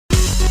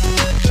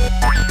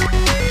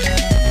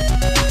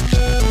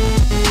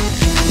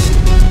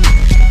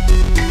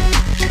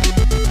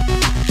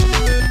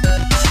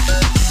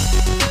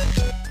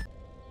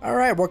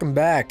Alright, welcome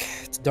back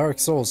to Dark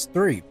Souls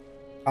 3.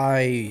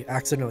 I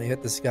accidentally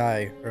hit this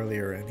guy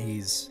earlier and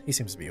he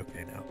seems to be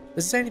okay now.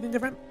 Does it say anything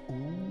different?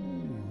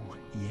 Ooh,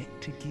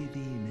 yet to give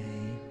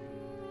in,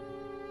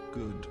 eh?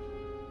 Good.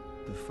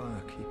 The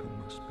firekeeper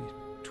must be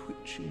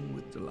twitching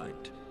with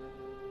delight.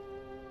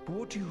 But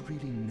what do you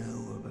really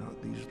know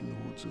about these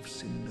Lords of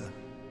Cinder?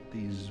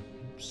 These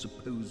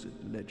supposed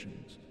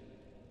legends?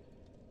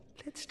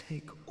 Let's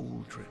take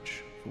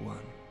Aldrich for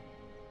one.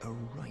 A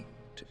right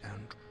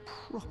and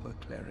proper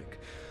cleric.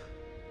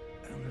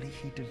 Only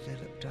he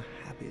developed a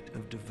habit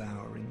of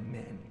devouring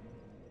men.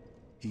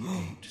 He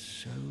ate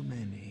so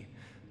many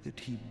that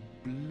he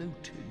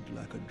bloated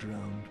like a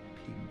drowned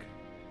pig,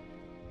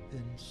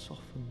 then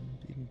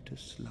softened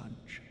into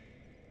sludge.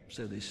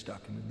 So they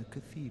stuck him in the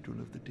Cathedral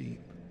of the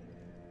Deep,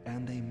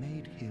 and they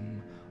made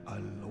him a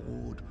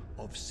Lord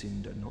of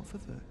Cinder, not for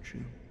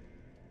virtue,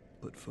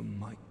 but for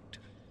might.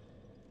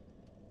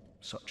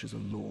 Such as a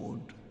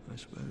lord, I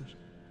suppose.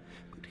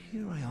 But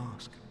here I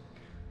ask,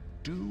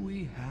 do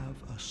we have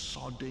a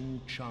sodding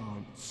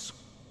chance?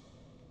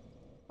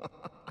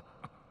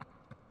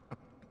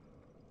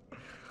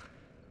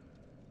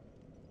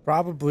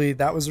 Probably.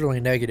 That was really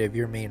negative.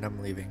 You're mean. I'm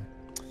leaving.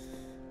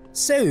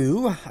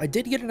 So, I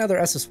did get another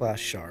SS Flash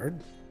shard.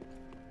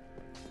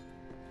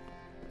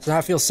 So now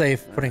I feel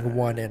safe putting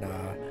one in,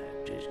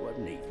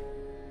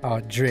 Oh,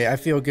 Dre, I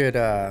feel good,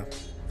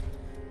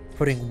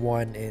 putting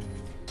one in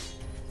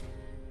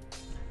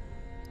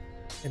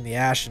the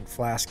Ashen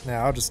Flask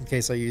now, just in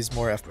case I use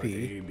more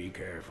FP. Be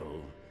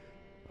careful.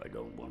 I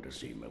don't want to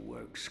see my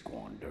work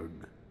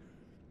squandered.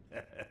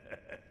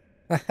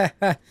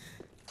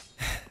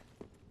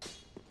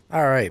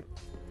 Alright.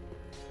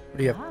 What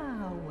do you have?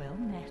 Ah, well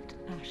met,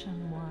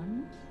 Ashen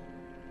One.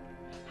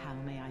 How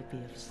may I be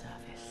of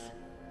service?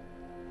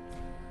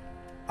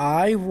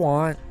 I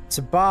want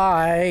to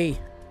buy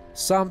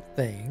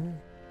something.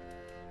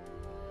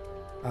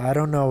 I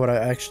don't know what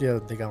I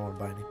don't think I want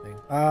to buy anything.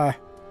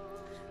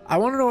 I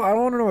want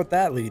to know what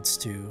that leads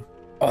to.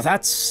 Oh,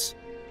 that's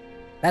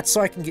so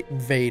I can get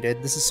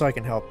invaded. This is so I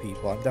can help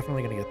people. I'm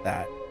definitely going to get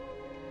that.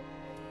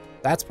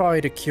 That's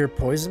probably to cure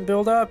poison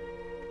buildup.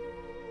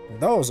 And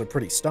those are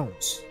pretty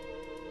stones.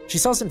 She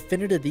sells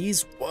infinite of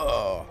these.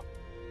 Whoa.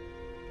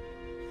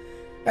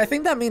 I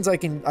think that means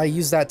I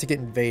use that to get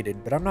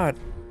invaded, but I'm not.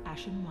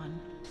 Ashen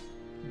One,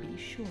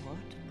 be sure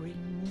to bring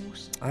more.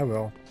 I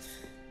will.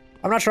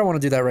 I'm not sure I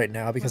want to do that right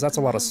now because that's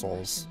a lot of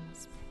souls.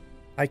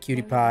 Hi,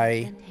 cutie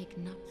pie.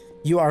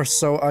 You are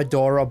so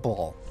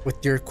adorable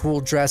with your cool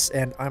dress,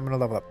 and I'm gonna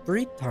level up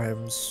 3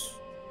 times.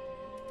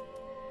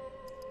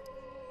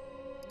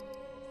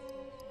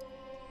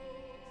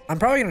 I'm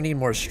probably gonna need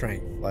more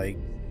strength, like,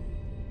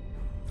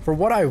 for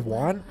what I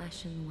want.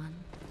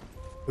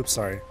 Oops,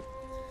 sorry.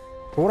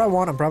 For what I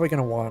want, I'm probably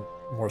gonna want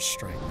more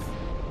strength.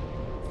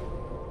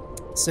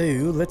 So,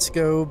 let's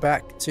go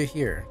back to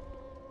here.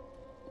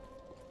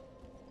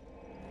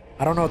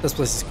 I don't know what this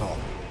place is called.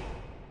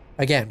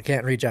 Again,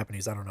 can't read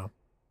Japanese, I don't know.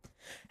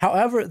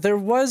 However, there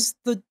was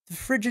the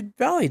Frigid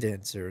Valley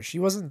Dancer. She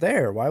wasn't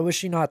there. Why was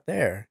she not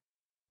there?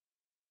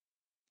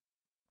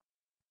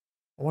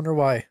 I wonder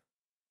why.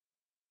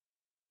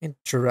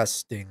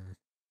 Interesting.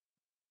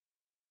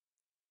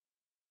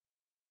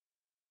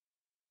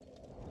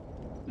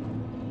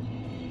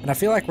 And I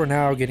feel like we're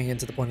now getting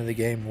into the point of the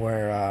game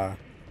where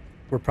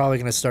we're probably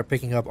going to start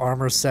picking up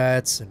armor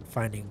sets and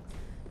finding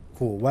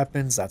cool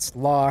weapons. That's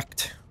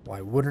locked.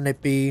 Why wouldn't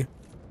it be?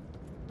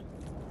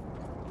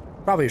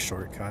 Probably a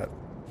shortcut.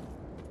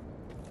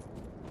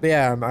 But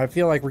yeah, I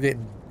feel like we're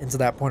getting into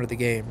that point of the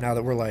game now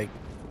that we're like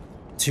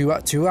two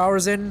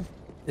hours in.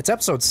 It's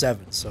episode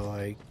 7, so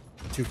like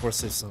 2, 4,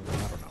 6, something.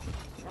 I don't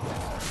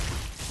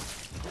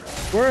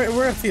know.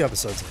 We're a few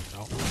episodes in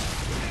though.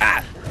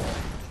 Ah!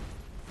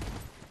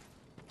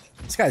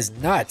 This guy's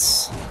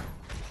nuts.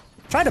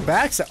 Try to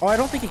backstab. Oh, I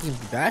don't think he can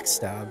be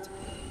backstabbed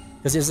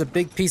because there's a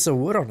big piece of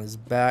wood on his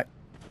back.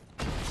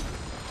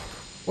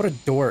 What a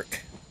dork.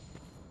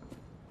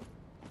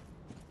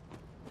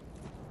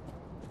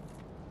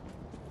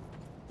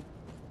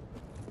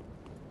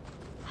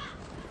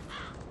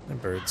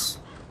 And birds.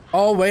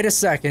 Oh, wait a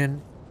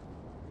second.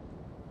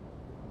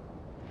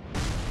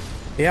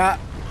 Yeah.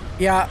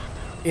 Damn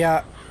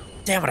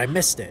it, I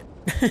missed it.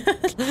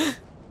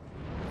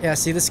 Yeah,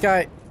 see this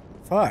guy?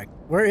 Fuck,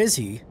 where is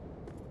he?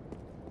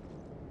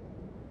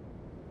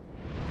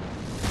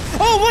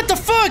 Oh, what the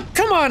fuck?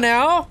 Come on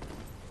now.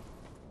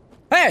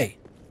 Hey.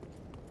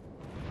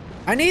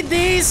 I need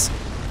these.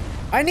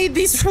 I need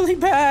these really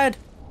bad.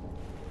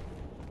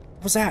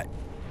 What was that?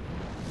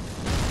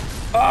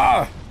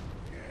 Ah!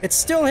 It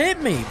still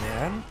hit me,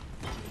 man.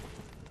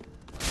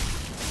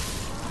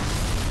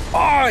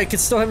 Oh, it can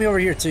still hit me over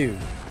here, too.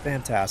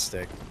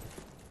 Fantastic.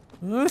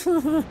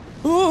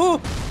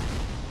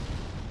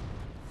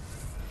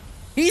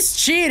 He's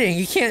cheating.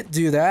 He can't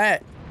do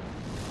that.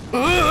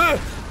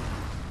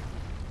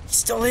 He's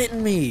still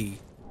hitting me.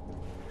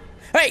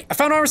 Hey, I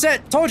found armor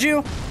set. Told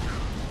you.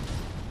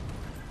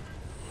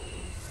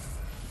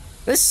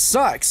 This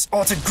sucks.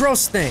 Oh, it's a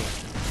gross thing.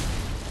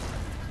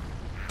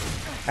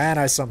 And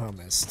I somehow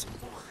missed.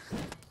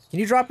 Can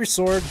you drop your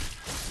sword?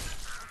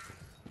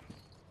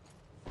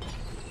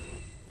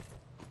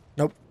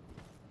 Nope.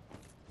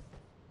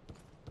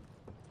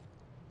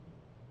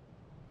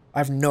 I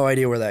have no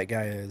idea where that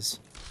guy is.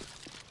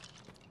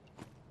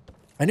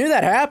 I knew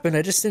that happened,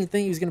 I just didn't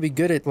think he was gonna be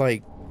good at,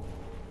 like,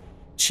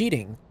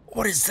 cheating.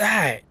 What is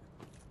that?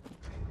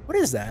 What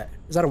is that?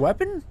 Is that a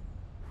weapon?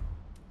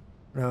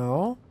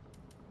 No.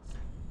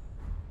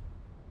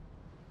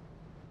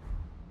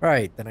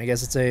 Right, then I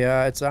guess it's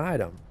an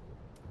item.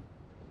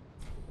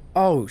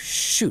 Oh,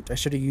 shoot, I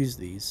should have used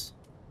these.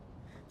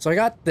 So I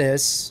got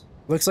this.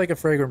 Looks like a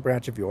fragrant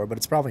branch of yore, but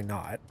it's probably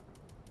not.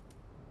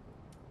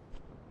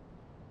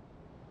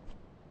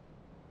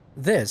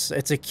 This,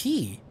 it's a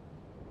key.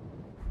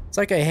 It's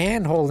like a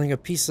hand holding a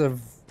piece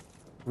of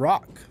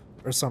rock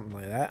or something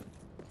like that.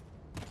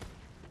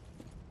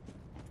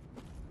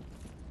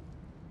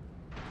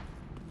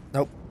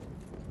 Nope.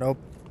 Nope.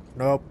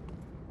 Nope.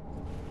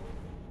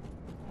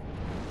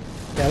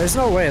 Yeah, there's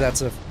no way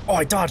that's a... Oh,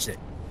 I dodged it.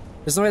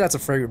 There's no way that's a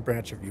fragrant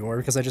branch of yore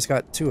because I just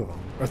got 2 of them.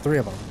 Or 3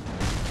 of them.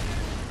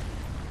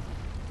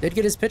 Did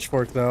get his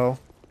pitchfork, though.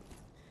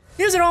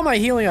 Using all my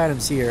healing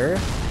items here.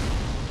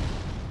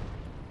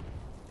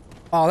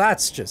 Oh,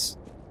 that's just...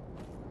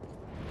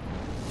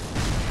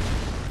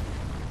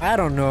 I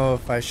don't know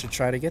if I should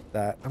try to get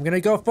that. I'm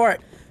gonna go for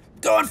it.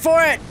 Going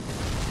for it!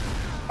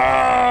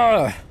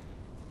 Ah!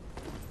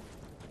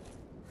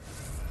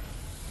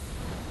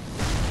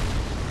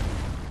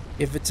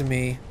 Give it to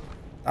me.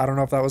 I don't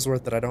know if that was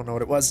worth it. I don't know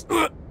what it was.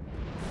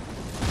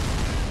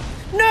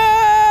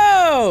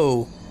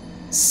 No!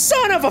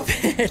 Son of a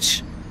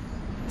bitch!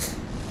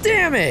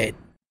 Damn it!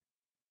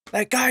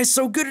 That guy's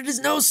so good at his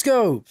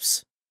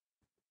no-scopes!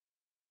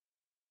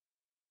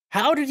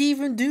 How did he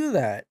even do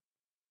that?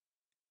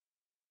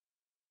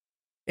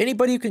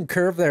 Anybody who can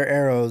curve their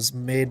arrows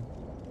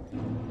mid-thing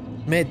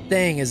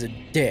is a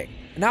dick.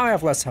 Now I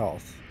have less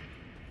health.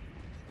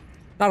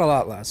 Not a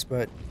lot less,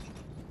 but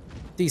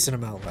decent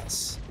amount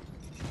less.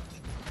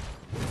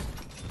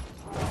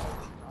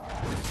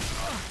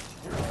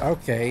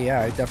 Okay,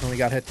 yeah, I definitely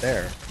got hit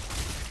there.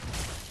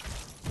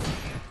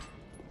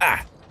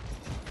 Ah!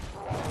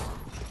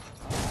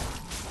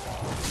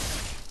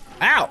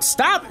 Ow!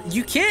 Stop!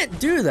 You can't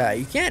do that.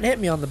 You can't hit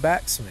me on the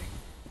backswing.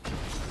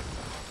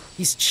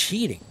 He's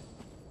cheating.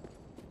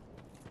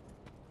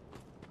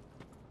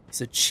 He's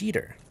a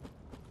cheater.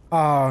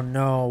 Oh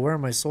no, where are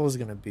my souls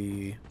gonna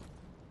be?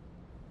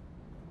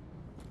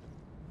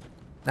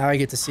 Now I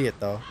get to see it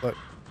though. Look.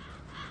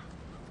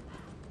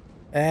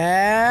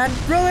 And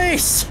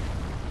release!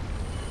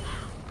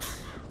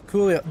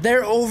 Coolio.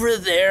 They're over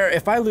there.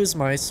 If I lose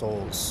my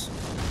souls,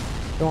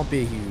 it won't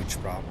be a huge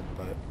problem,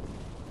 but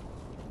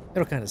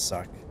it'll kind of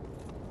suck.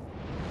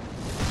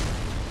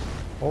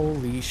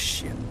 Holy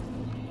shit.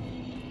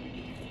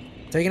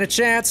 Taking a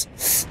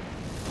chance.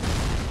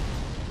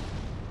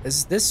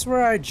 Is this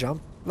where I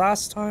jumped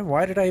last time?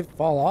 Why did I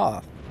fall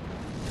off?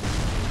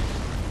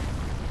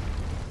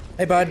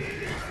 Hey, bud.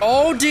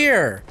 Oh,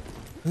 dear.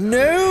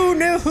 No,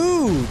 no,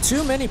 who?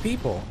 Too many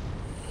people.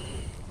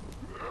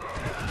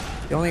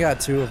 You only got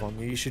 2 of them.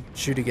 You should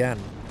shoot again.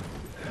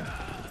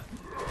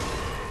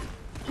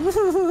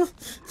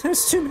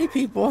 There's too many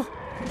people.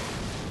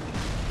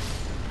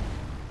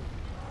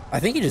 I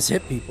think he just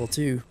hit people,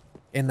 too.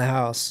 In the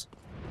house.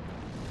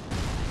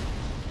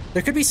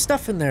 There could be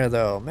stuff in there,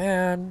 though.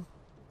 Man.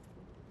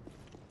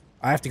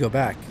 I have to go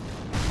back.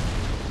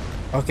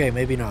 Okay,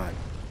 maybe not.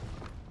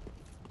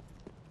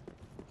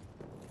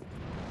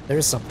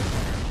 There's something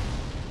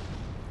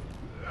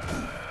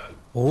there.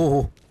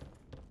 Oh.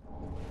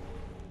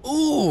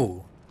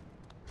 Ooh.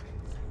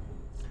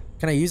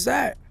 Can I use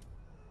that?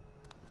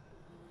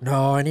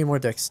 No, I need more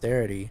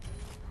dexterity.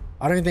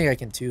 I don't even think I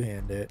can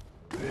two-hand it.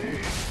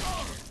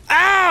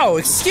 Ow!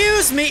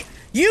 Excuse me!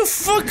 You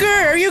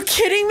fucker! Are you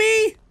kidding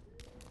me?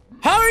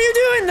 How are you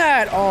doing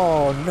that?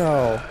 Oh,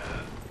 no.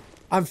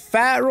 I'm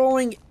fat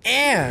rolling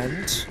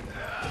and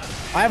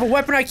I have a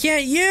weapon I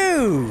can't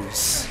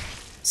use.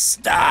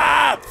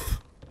 Stop!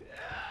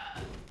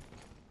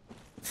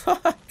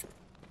 Fuck.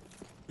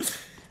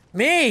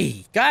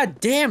 Me! God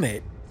damn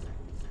it.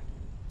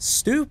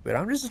 Stupid.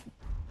 I was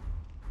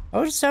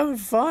just having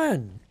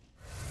fun.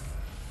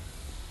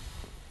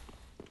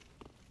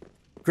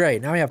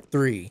 Great, now we have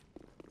 3.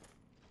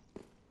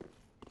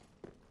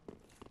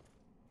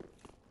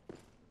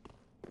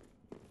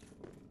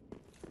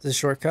 Is this a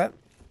shortcut?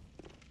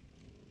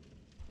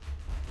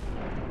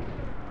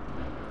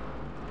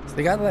 So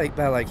they got like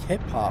that like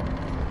hip hop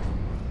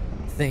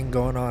thing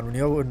going on when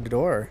you open the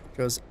door. It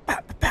goes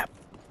pap pap pap.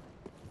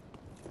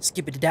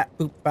 Skippity dap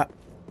boop bop.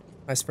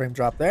 Nice frame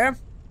drop there.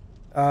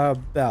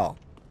 Bell.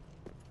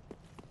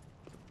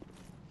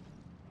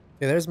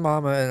 Okay, there's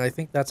Mama, and I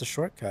think that's a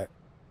shortcut.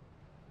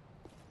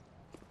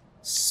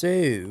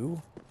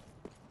 So,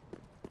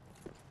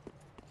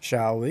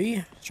 shall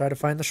we try to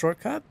find the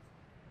shortcut?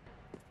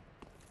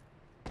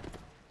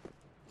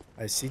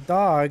 I see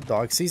dog.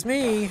 Dog sees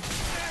me.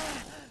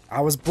 I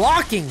was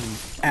blocking, you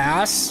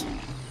ass.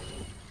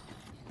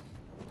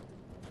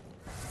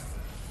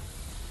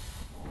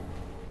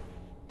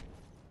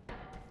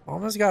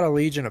 Almost got a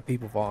legion of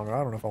people following her.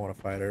 I don't know if I want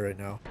to fight her right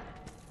now.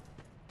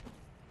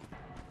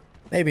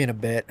 Maybe in a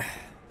bit.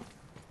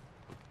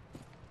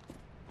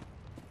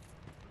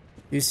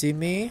 You see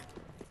me?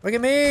 Look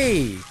at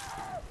me!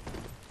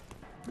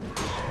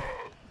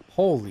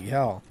 Holy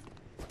hell.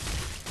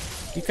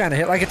 You kind of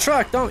hit like a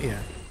truck, don't you?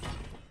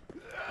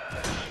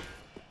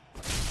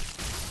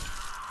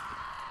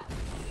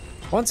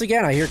 Once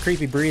again, I hear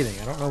creepy breathing.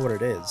 I don't know what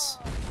it is.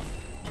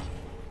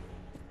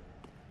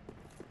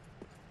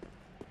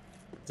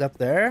 It's up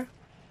there?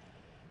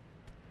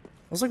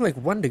 Those look like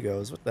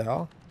Wendigos. What the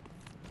hell?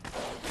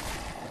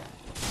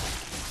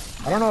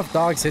 I don't know if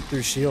dogs hit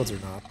through shields or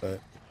not,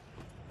 but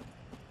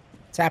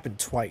it's happened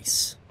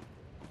twice.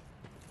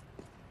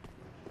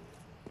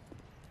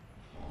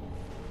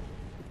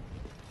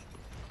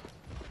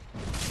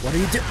 What are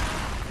you doing?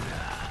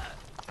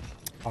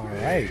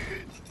 Alright.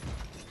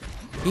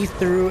 He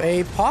threw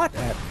a pot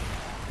at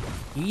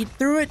me. He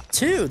threw it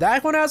too.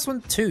 That one has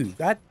one too.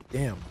 God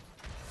damn.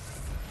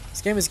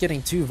 This game is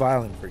getting too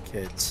violent for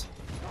kids.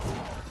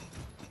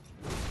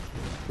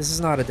 This is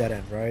not a dead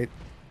end, right?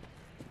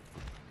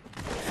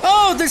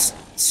 Oh, there's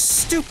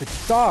stupid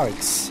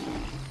dogs.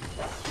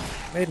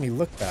 Made me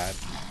look bad.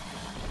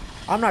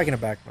 I'm not gonna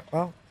back my...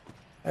 Well,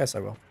 yes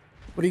I will.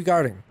 What are you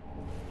guarding?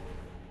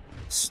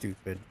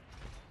 Stupid.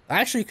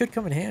 Actually, it could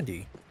come in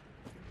handy.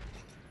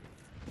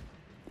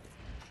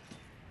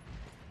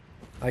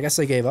 I guess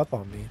they gave up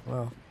on me.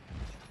 Well,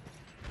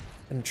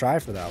 didn't try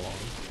for that long.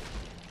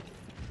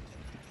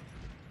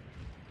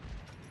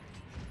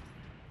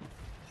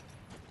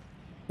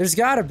 There's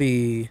gotta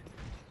be...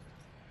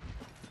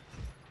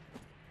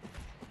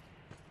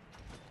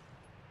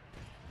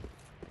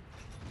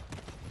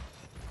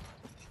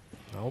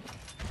 Nope.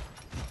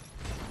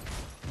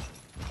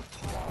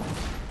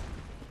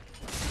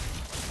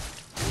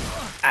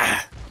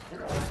 Ah!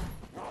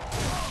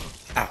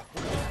 Ow.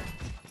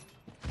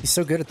 He's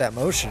so good at that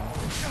motion.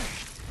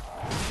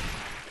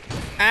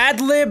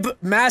 Ad-lib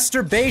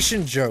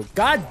masturbation joke.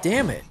 God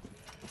damn it.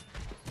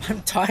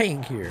 I'm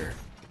dying here.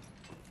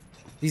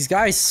 These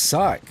guys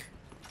suck.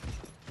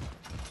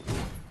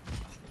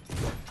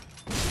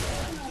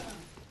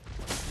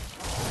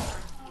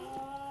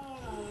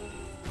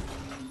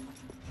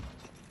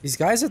 These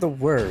guys are the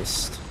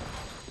worst.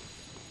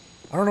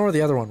 I don't know where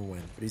the other one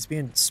went, but he's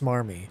being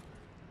smarmy.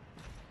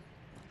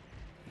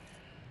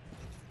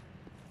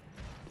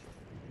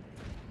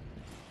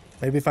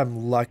 Maybe if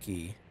I'm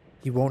lucky,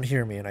 he won't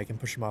hear me and I can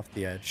push him off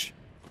the edge.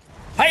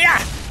 Hiya!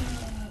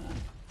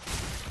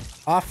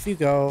 Off you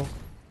go.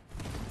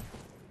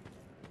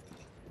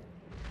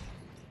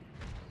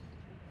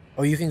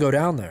 Oh, you can go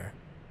down there.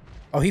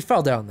 Oh, he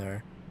fell down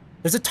there.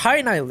 There's a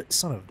Titanite.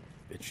 Son of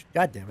a bitch.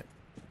 God damn it.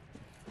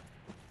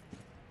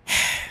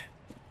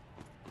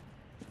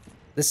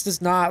 This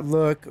does not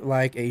look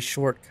like a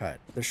shortcut.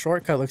 The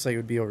shortcut looks like it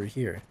would be over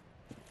here.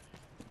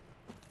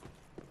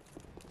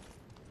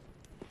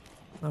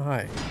 Oh,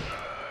 hi.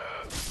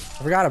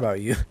 I forgot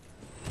about you.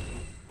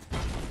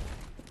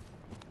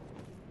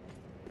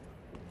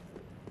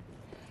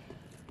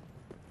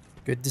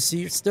 Good to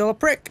see you're still a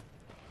prick.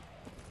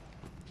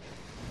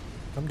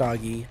 Come,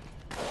 doggy.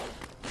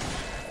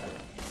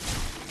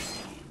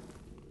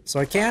 So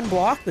I can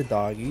block the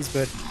doggies,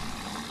 but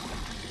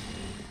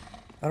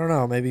I don't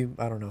know. Maybe,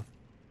 I don't know.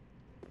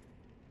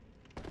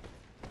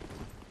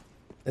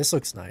 This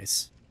looks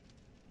nice.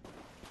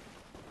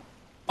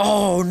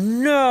 Oh,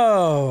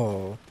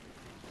 no!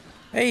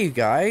 Hey, you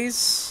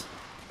guys.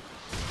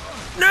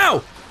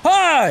 No!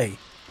 Hi!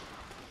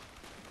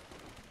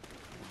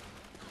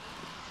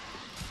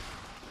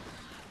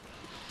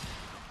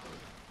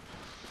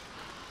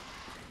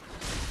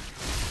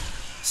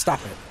 Stop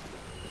it.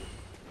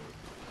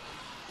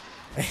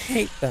 I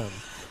hate them.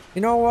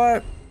 You know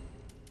what?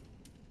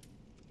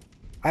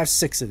 I have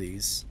 6 of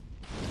these.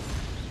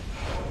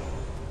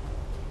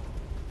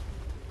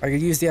 I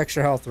could use the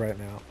extra health right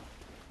now.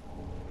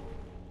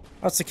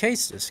 Oh, it's a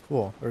Caestus.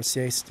 Cool. Or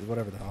Caestus,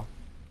 whatever the hell.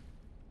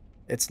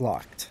 It's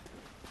locked.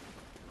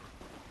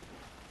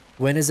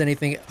 When is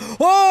anything...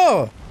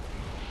 Oh!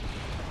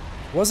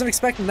 Wasn't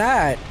expecting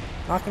that.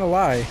 Not gonna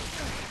lie.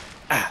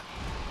 Ah.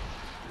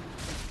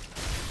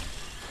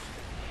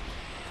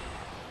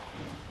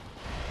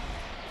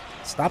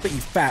 Stop it, you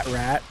fat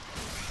rat.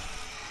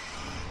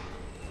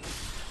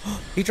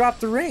 He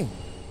dropped the ring.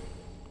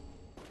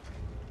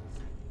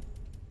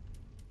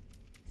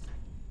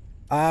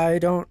 I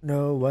don't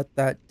know what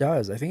that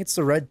does. I think it's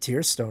the red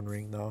tearstone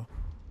ring, though.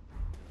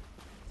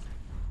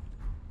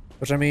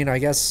 Which, I mean, I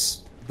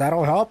guess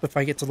that'll help if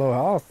I get to low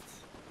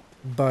health.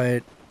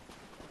 But,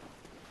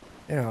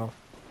 you know,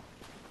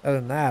 other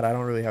than that, I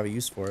don't really have a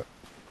use for it.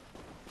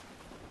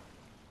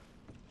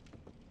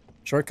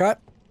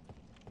 Shortcut?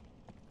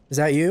 Is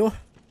that you?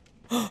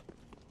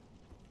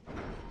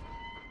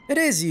 It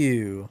is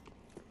you.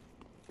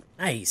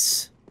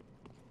 Nice.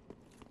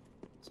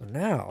 So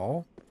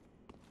now...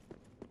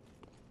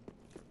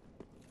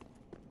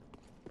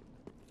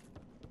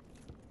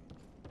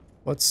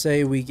 let's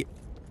say we get...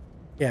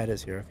 Yeah, it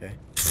is here, okay.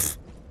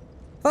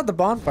 I thought the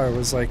bonfire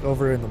was, like,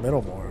 over in the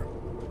middle more.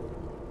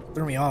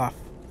 Threw me off.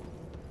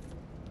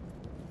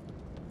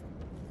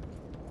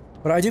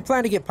 But I do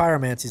plan to get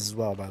pyromancies as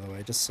well, by the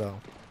way, just so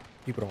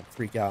people don't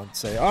freak out and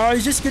say, oh,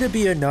 he's just gonna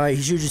be a knight.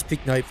 He should just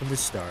pick knight from the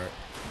start.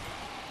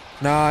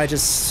 Nah, I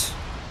just...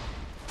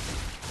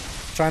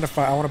 trying to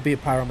find... I want to be a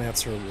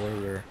pyromancer or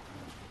warrior.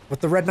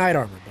 With the red knight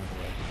armor, by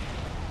the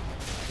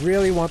way.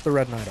 Really want the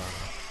red knight armor.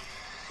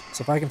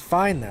 So if I can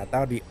find that, that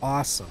would be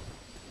awesome.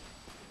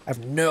 I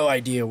have no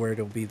idea where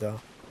it'll be, though.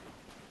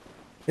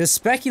 It's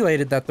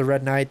speculated that the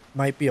red knight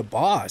might be a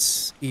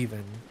boss,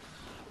 even.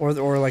 Or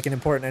like an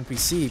important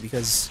NPC,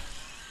 because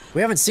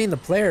we haven't seen the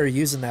player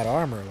using that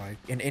armor, like,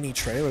 in any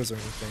trailers or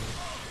anything.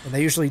 And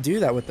they usually do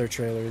that with their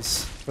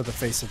trailers for the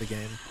face of the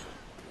game.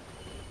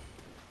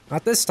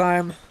 Not this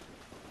time.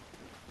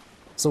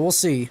 So we'll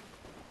see.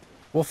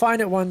 We'll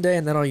find it one day,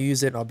 and then I'll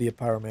use it, and I'll be a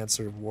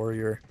pyromancer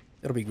warrior.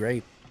 It'll be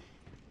great.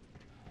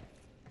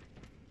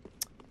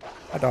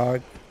 Hi,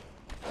 dog.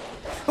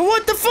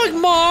 What the fuck,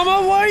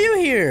 Mama? Why are you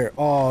here?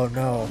 Oh,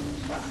 no.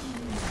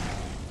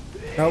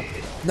 Nope.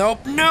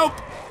 Nope. Nope.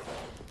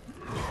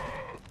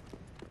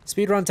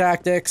 Speedrun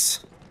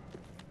tactics.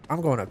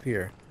 I'm going up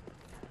here.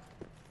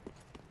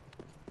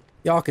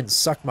 Y'all can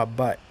suck my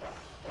butt.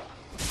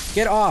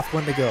 Get off,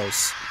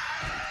 Wendigos.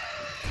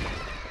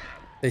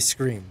 They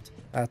screamed.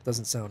 That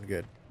doesn't sound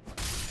good.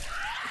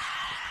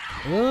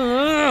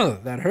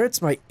 Ugh, that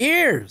hurts my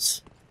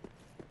ears.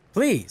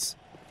 Please.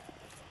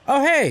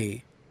 Oh,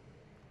 hey.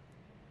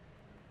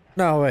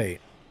 No, wait.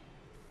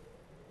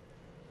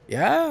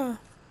 Yeah?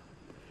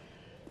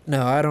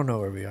 No, I don't know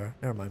where we are.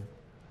 Never mind.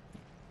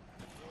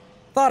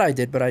 Thought I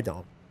did, but I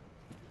don't.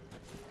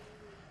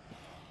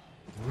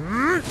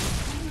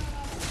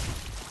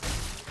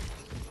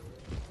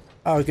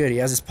 Oh, good. He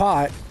has his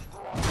pot.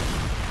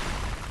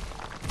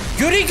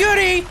 Goody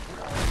goody!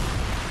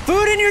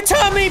 Food in your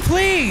tummy,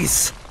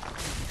 please!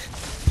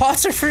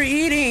 Pots are for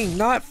eating,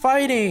 not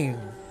fighting.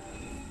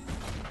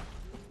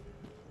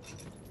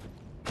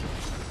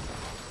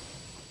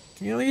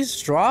 Can you at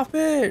least drop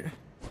it?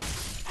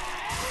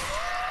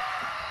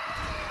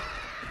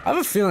 I have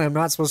a feeling I'm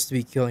not supposed to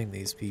be killing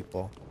these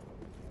people.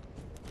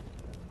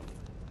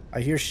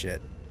 I hear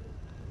shit.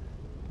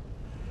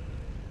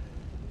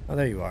 Oh,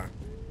 there you are.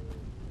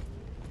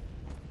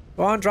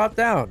 Go on, drop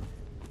down.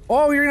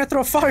 Oh, you're gonna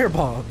throw fire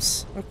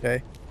bombs.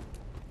 Okay.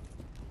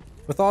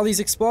 With all these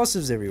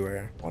explosives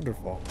everywhere.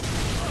 Wonderful.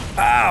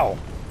 Ow!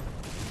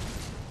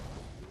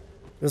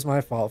 It was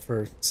my fault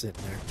for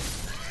sitting there.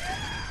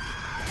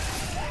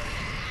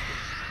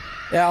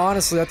 Yeah,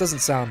 honestly, that doesn't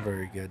sound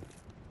very good.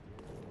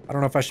 I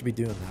don't know if I should be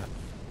doing that.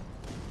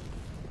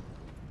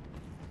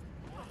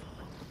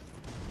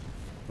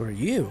 What are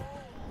you?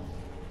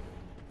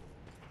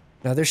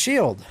 Another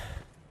shield.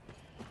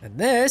 And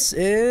this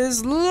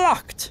is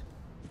locked.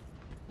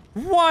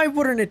 Why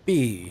wouldn't it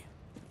be?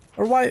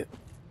 Or why?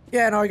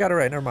 Yeah, no, I got it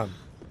right. Never mind.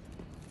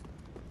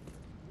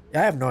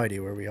 Yeah, I have no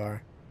idea where we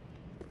are.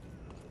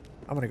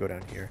 I'm gonna go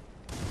down here.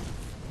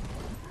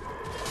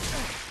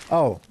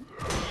 Oh.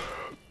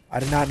 I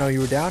did not know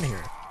you were down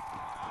here.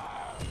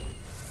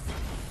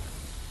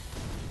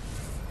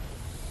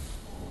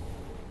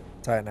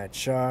 Titanite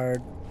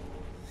shard.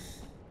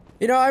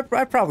 You know, I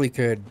probably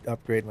could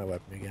upgrade my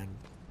weapon again.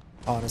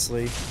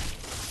 Honestly.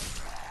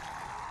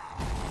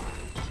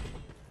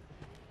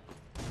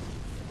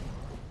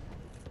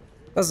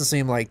 Doesn't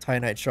seem like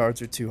Titanite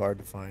shards are too hard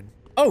to find.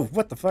 Oh,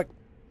 what the fuck?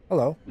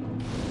 Hello.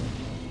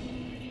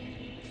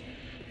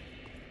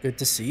 Good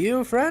to see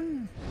you,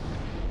 friend.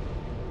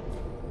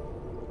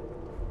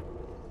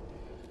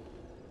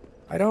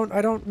 I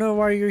don't know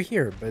why you're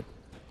here, but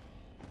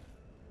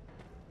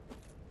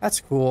that's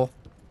cool.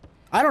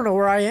 I don't know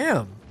where I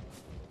am.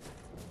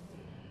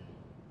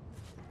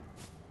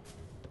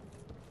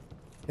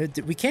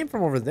 We came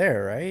from over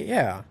there, right?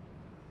 Yeah.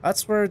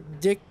 That's where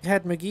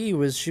Dickhead McGee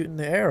was shooting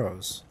the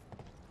arrows.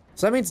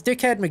 So that means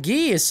Dickhead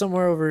McGee is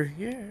somewhere over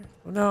here.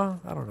 No,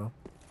 I don't know.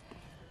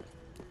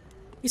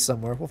 He's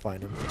somewhere. We'll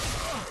find him.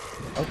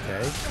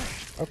 Okay.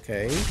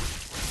 Okay.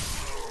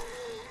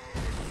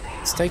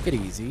 Let's take it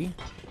easy.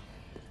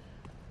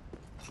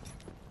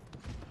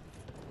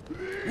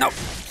 No!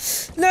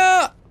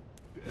 No!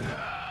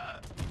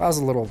 That was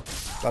a little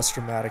less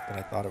dramatic than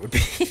I thought it would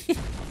be.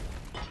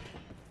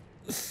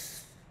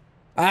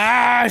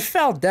 Ah, I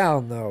fell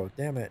down though.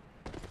 Damn it.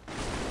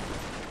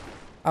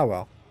 Oh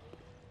well.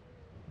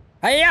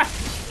 Hiya!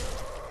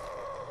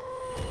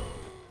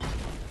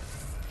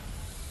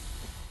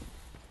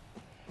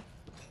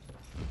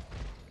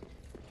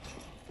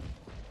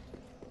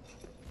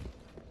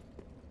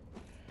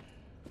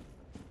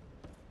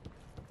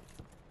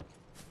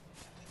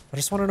 I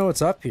just want to know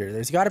what's up here.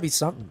 There's got to be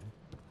something.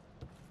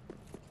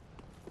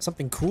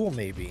 Something cool,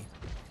 maybe.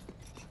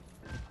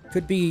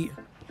 Could be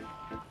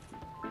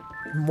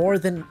more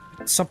than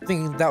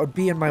something that would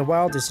be in my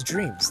wildest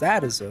dreams.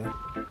 That is a...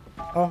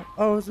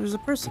 Oh, there's a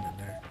person in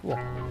there. Cool.